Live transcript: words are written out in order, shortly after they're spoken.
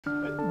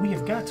We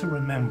have got to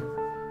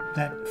remember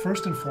that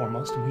first and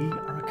foremost, we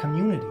are a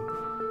community.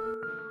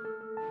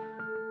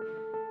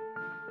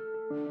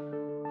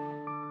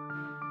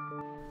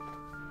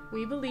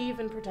 We believe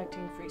in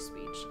protecting free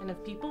speech, and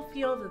if people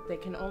feel that they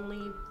can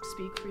only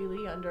speak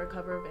freely under a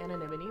cover of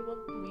anonymity, well,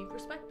 we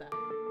respect that.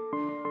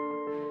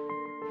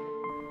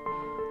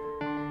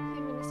 The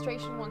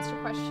administration wants to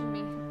question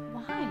me.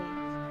 Why?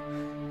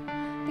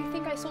 They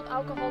think I sold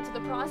alcohol to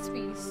the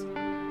Prosbys.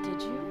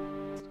 Did you?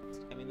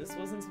 I mean, this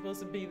wasn't supposed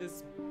to be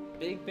this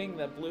big thing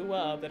that blew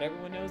up that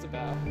everyone knows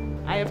about.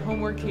 I have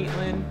homework,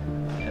 Caitlin.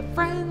 I have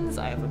friends,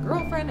 I have a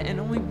girlfriend, and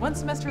only one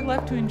semester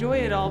left to enjoy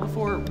it all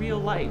before real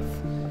life.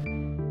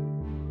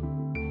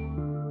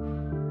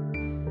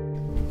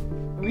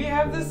 We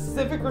have this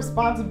civic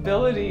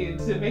responsibility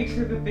to make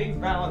sure that things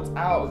balance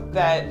out,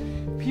 that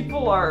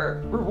people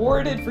are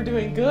rewarded for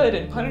doing good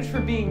and punished for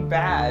being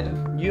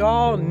bad.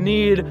 Y'all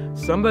need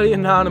somebody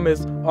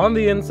anonymous on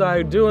the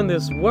inside doing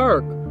this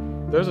work.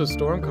 There's a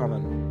storm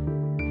coming.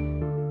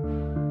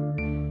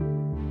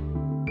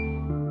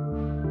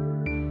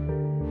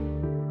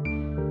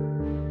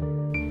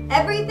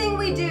 Everything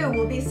we do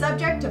will be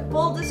subject to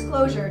full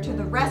disclosure to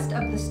the rest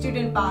of the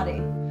student body.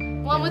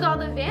 Well, with all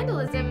the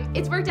vandalism,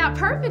 it's worked out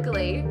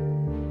perfectly.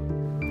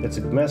 It's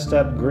a messed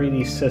up,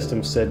 greedy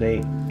system,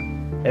 Sydney.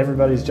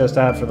 Everybody's just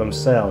out for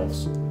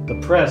themselves. The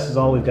press is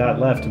all we've got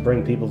left to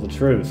bring people the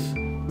truth.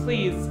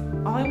 Please,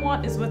 all I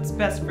want is what's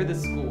best for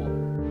this school.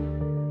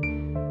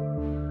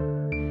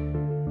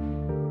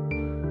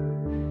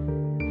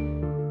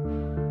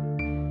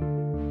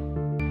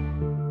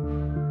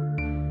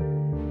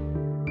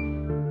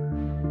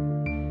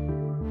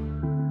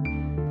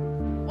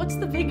 What's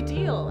the big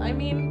deal? I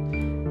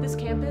mean, this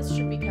campus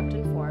should be kept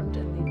informed,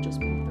 and they've just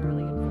been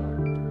thoroughly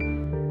informed.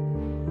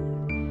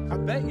 I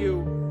bet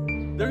you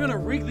they're gonna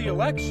rig the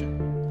election.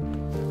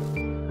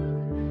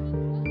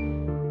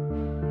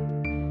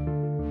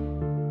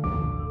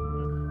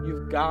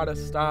 You've gotta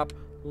stop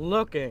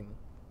looking.